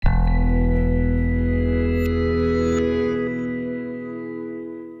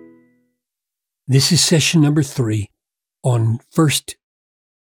This is session number 3 on 1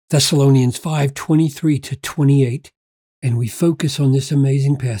 Thessalonians 5:23 to 28, and we focus on this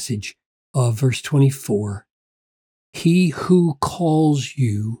amazing passage of verse 24. He who calls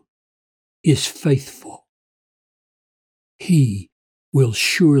you is faithful. He will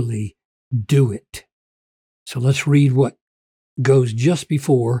surely do it. So let's read what goes just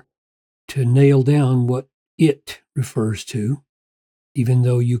before to nail down what it refers to, even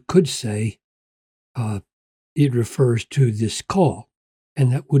though you could say it refers to this call,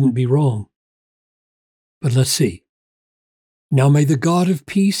 and that wouldn't be wrong. But let's see. Now may the God of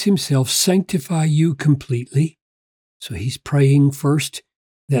peace himself sanctify you completely. So he's praying first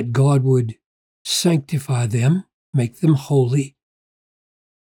that God would sanctify them, make them holy,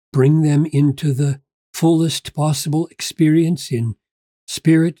 bring them into the fullest possible experience in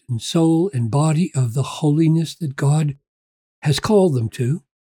spirit and soul and body of the holiness that God has called them to.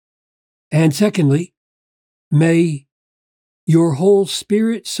 And secondly, may your whole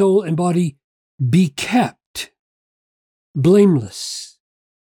spirit, soul, and body be kept blameless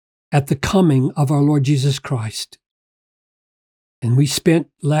at the coming of our Lord Jesus Christ. And we spent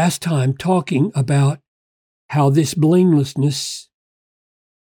last time talking about how this blamelessness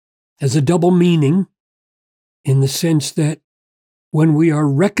has a double meaning, in the sense that when we are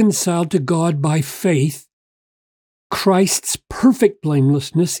reconciled to God by faith, Christ's perfect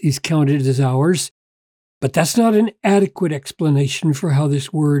blamelessness is counted as ours, but that's not an adequate explanation for how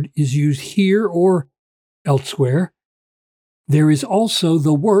this word is used here or elsewhere. There is also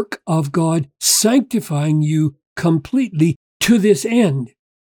the work of God sanctifying you completely to this end.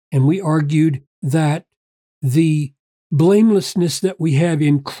 And we argued that the blamelessness that we have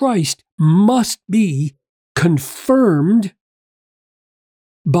in Christ must be confirmed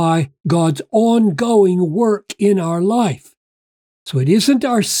by God's ongoing work in our life. So it isn't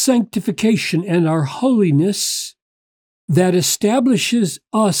our sanctification and our holiness that establishes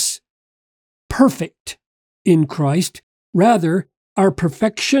us perfect in Christ. Rather, our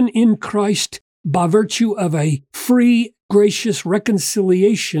perfection in Christ by virtue of a free, gracious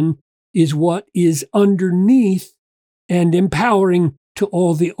reconciliation is what is underneath and empowering to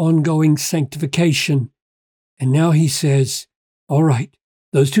all the ongoing sanctification. And now he says, all right,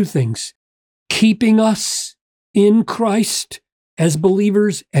 those two things, keeping us in Christ as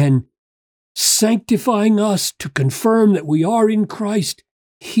believers and sanctifying us to confirm that we are in Christ.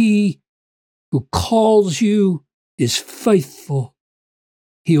 He who calls you is faithful.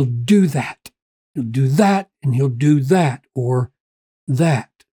 He'll do that. He'll do that, and he'll do that or that.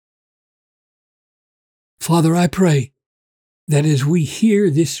 Father, I pray that as we hear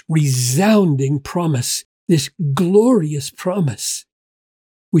this resounding promise, this glorious promise,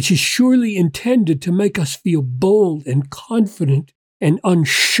 which is surely intended to make us feel bold and confident and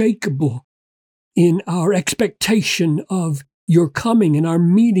unshakable in our expectation of your coming and our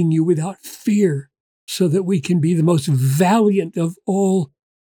meeting you without fear, so that we can be the most valiant of all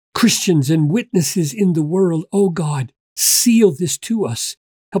Christians and witnesses in the world. Oh God, seal this to us.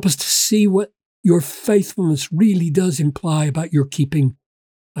 Help us to see what your faithfulness really does imply about your keeping.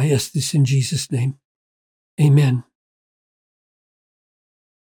 I ask this in Jesus' name. Amen.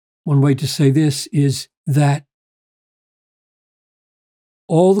 One way to say this is that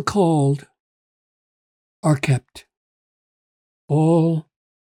all the called are kept. All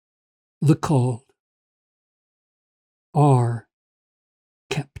the called are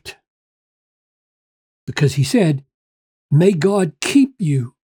kept. Because he said, may God keep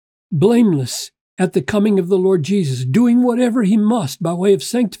you blameless at the coming of the Lord Jesus, doing whatever he must by way of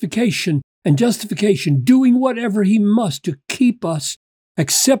sanctification and justification, doing whatever he must to keep us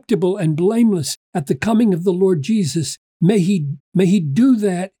acceptable and blameless at the coming of the Lord Jesus. May he do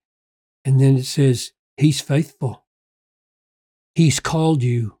that. And then it says, he's faithful. He's called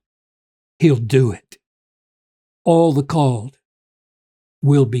you. He'll do it. All the called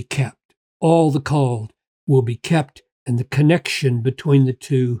will be kept. All the called will be kept. And the connection between the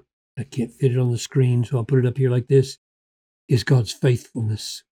two, I can't fit it on the screen, so I'll put it up here like this, is God's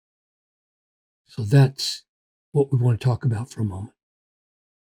faithfulness. So that's what we want to talk about for a moment.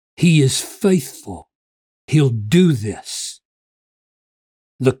 He is faithful. He'll do this.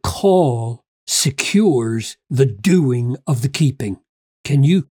 The call secures the doing of the keeping. Can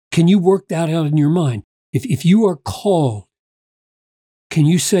you work that out in your mind? If you are called, can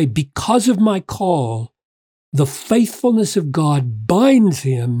you say, because of my call, the faithfulness of God binds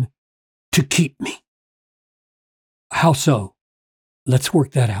him to keep me? How so? Let's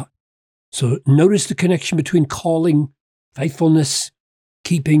work that out. So notice the connection between calling, faithfulness,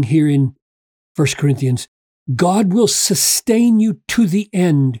 keeping here in 1 Corinthians. God will sustain you to the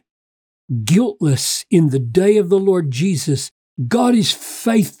end guiltless in the day of the Lord Jesus. God is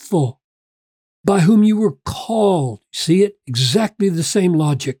faithful, by whom you were called. See it? Exactly the same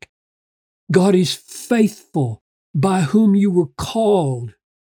logic. God is faithful, by whom you were called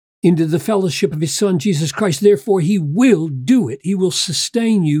into the fellowship of his Son, Jesus Christ. Therefore, he will do it. He will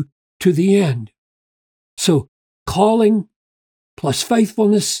sustain you to the end. So, calling plus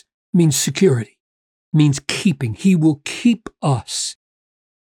faithfulness means security, means keeping. He will keep us.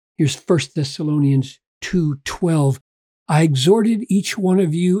 Here's 1 Thessalonians 2:12. I exhorted each one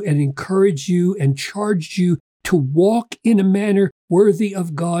of you and encouraged you and charged you to walk in a manner worthy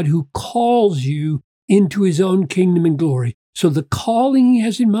of God who calls you into his own kingdom and glory. So the calling he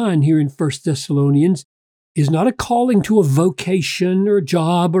has in mind here in 1 Thessalonians is not a calling to a vocation or a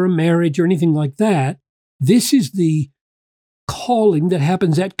job or a marriage or anything like that. This is the calling that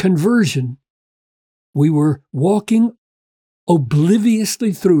happens at conversion. We were walking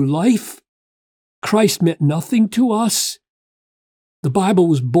obliviously through life. Christ meant nothing to us. The Bible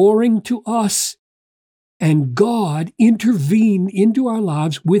was boring to us. And God intervened into our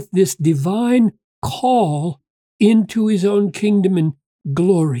lives with this divine call into his own kingdom and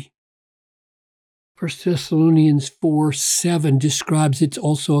glory. 1 Thessalonians 4:7 describes it's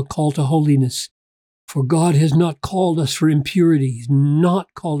also a call to holiness. For God has not called us for impurity. He's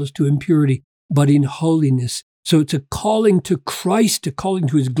not called us to impurity, but in holiness. So it's a calling to Christ, a calling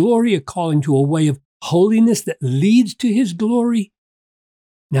to his glory, a calling to a way of holiness that leads to his glory.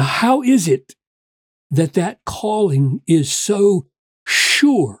 Now, how is it that that calling is so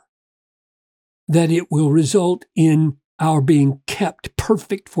sure that it will result in our being kept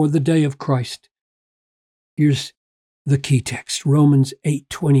perfect for the day of Christ? Here's the key text, Romans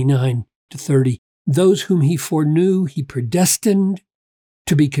 8:29-30. Those whom he foreknew, he predestined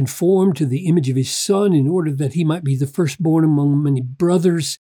to be conformed to the image of his Son in order that he might be the firstborn among many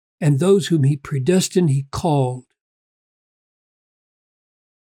brothers. And those whom he predestined, he called.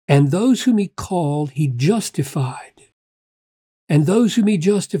 And those whom he called, he justified. And those whom he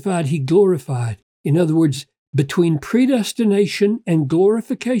justified, he glorified. In other words, between predestination and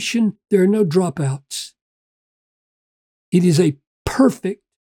glorification, there are no dropouts. It is a perfect,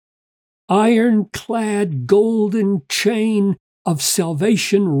 ironclad, golden chain of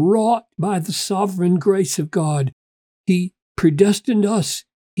salvation wrought by the sovereign grace of God. He predestined us.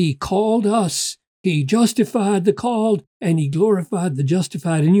 He called us. He justified the called, and he glorified the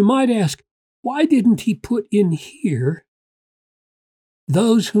justified. And you might ask, why didn't he put in here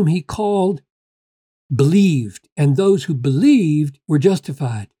those whom he called believed, and those who believed were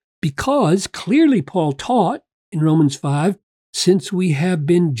justified? Because clearly Paul taught in Romans 5, since we have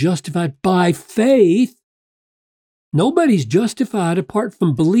been justified by faith, nobody's justified apart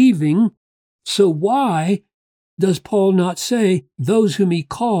from believing. So why does Paul not say those whom he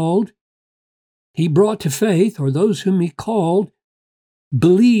called, he brought to faith, or those whom he called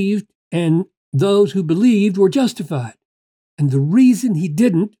believed, and those who believed were justified? And the reason he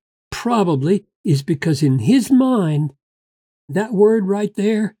didn't probably is because in his mind, that word right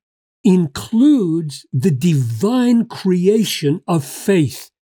there includes the divine creation of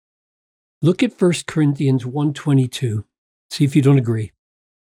faith. Look at 1 Corinthians 1:22. See if you don't agree.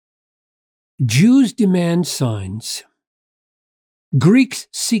 Jews demand signs. Greeks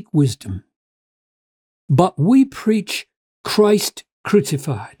seek wisdom. But we preach Christ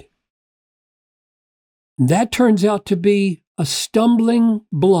crucified. That turns out to be a stumbling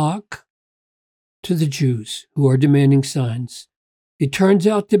block to the Jews who are demanding signs. It turns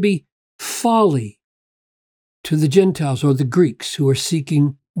out to be folly to the Gentiles or the Greeks who are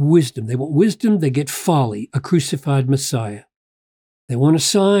seeking wisdom. They want wisdom, they get folly, a crucified Messiah. They want a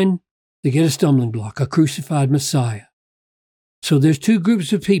sign, they get a stumbling block, a crucified Messiah. So there's two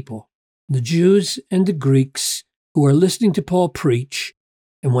groups of people, the Jews and the Greeks, who are listening to Paul preach.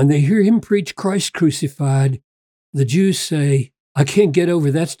 And when they hear him preach Christ crucified, the Jews say, I can't get over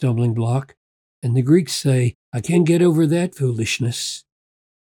that stumbling block. And the Greeks say, I can't get over that foolishness.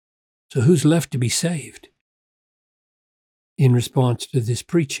 So who's left to be saved in response to this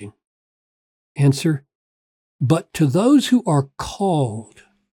preaching? Answer, but to those who are called.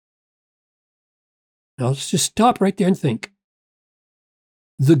 Now let's just stop right there and think.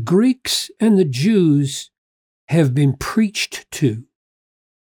 The Greeks and the Jews have been preached to,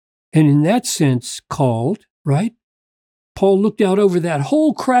 and in that sense called, right? Paul looked out over that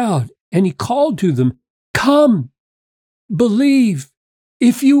whole crowd and he called to them, come, believe.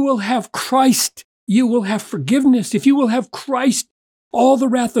 If you will have Christ, you will have forgiveness. If you will have Christ, all the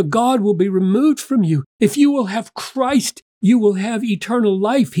wrath of God will be removed from you. If you will have Christ, you will have eternal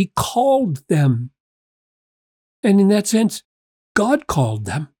life. He called them. And in that sense, God called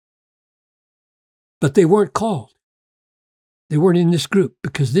them. but they weren't called. They weren't in this group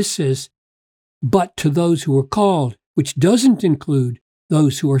because this says, but to those who are called, which doesn't include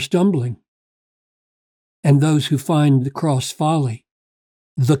those who are stumbling and those who find the cross folly.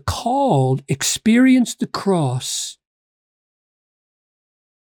 The called experience the cross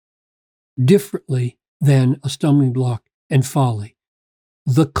differently than a stumbling block and folly.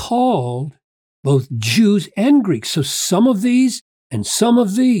 The called, both Jews and Greeks, so some of these and some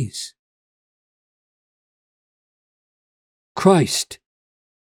of these. Christ,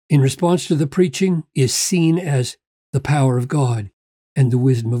 in response to the preaching, is seen as the power of God and the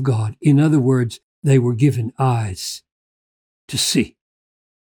wisdom of God. In other words, they were given eyes to see.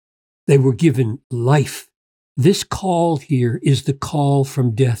 They were given life. This call here is the call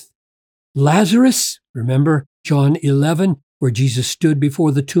from death. Lazarus, remember John 11, where Jesus stood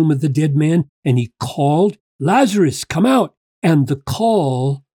before the tomb of the dead man and he called, Lazarus, come out. And the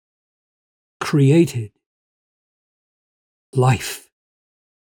call created life.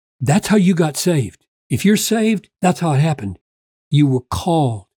 That's how you got saved. If you're saved, that's how it happened. You were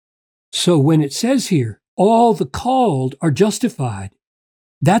called. So when it says here, all the called are justified,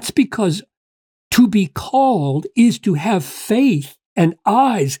 that's because to be called is to have faith and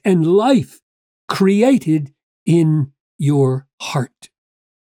eyes and life created in your heart.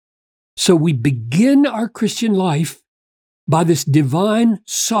 So we begin our Christian life by this divine,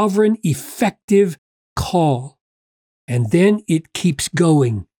 sovereign, effective call. And then it keeps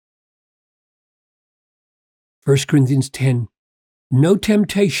going. 1 Corinthians 10, no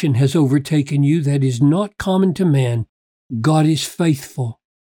temptation has overtaken you that is not common to man. God is faithful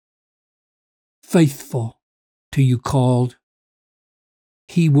to you called.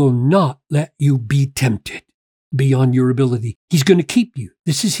 He will not let you be tempted beyond your ability. He's going to keep you.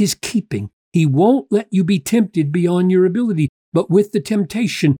 This is his keeping. He won't let you be tempted beyond your ability, but with the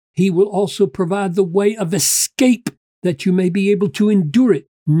temptation, he will also provide the way of escape that you may be able to endure it.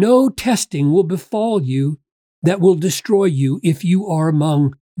 No testing will befall you that will destroy you if you are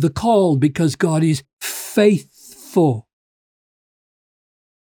among the called, because God is faithful.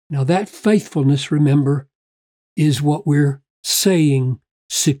 Now that faithfulness, remember, is what we're saying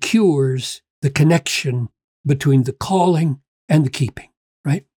secures the connection between the calling and the keeping,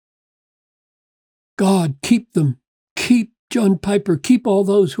 right? God, keep them. Keep John Piper. Keep all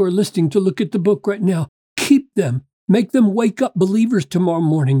those who are listening to look at the book right now. Keep them. Make them wake up believers tomorrow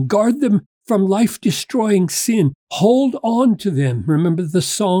morning. Guard them from life-destroying sin. Hold on to them. Remember the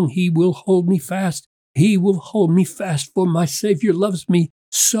song, He will hold me fast. He will hold me fast, for my Savior loves me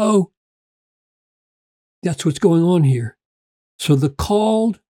so. That's what's going on here. So the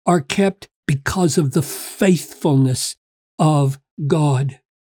called are kept because of the faithfulness of God.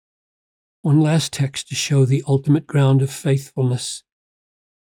 One last text to show the ultimate ground of faithfulness.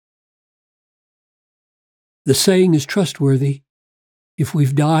 The saying is trustworthy. If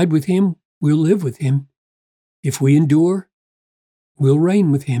we've died with him, we'll live with him. If we endure, we'll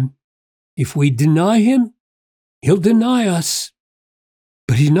reign with him. If we deny him, he'll deny us.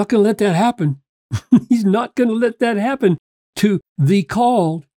 But he's not going to let that happen. He's not going to let that happen to the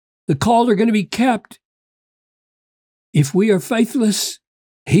called. The called are going to be kept. If we are faithless,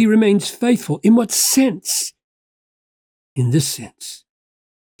 he remains faithful. In what sense? In this sense,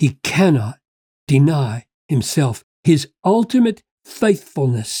 he cannot deny himself. His ultimate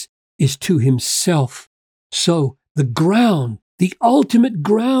faithfulness is to himself. So the ultimate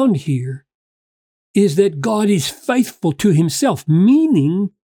ground here is that God is faithful to himself, meaning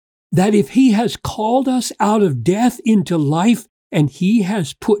that if he has called us out of death into life and he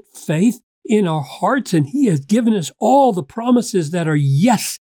has put faith in our hearts and he has given us all the promises that are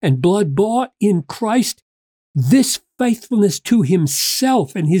yes and blood bought in Christ, this faithfulness to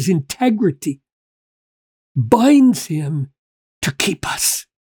himself and his integrity binds him to keep us.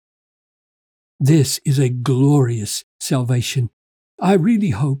 This is a glorious salvation. I really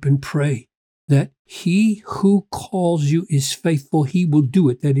hope and pray that he who calls you is faithful. He will do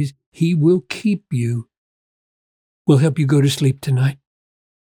it. That is, he will keep you. We'll help you go to sleep tonight.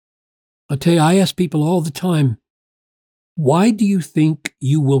 I'll tell you, I ask people all the time, why do you think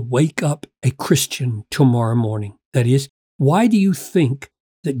you will wake up a Christian tomorrow morning? That is, why do you think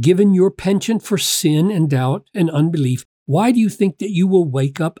that given your penchant for sin and doubt and unbelief, why do you think that you will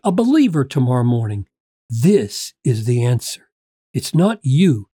wake up a believer tomorrow morning? This is the answer. It's not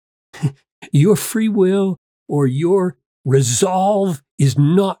you. Your free will or your resolve is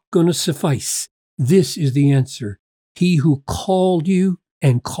not going to suffice. This is the answer. He who called you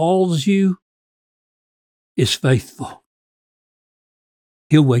and calls you is faithful.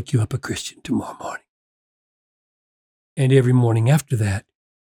 He'll wake you up a Christian tomorrow morning. And every morning after that,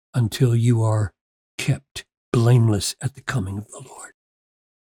 until you are kept blameless at the coming of the Lord.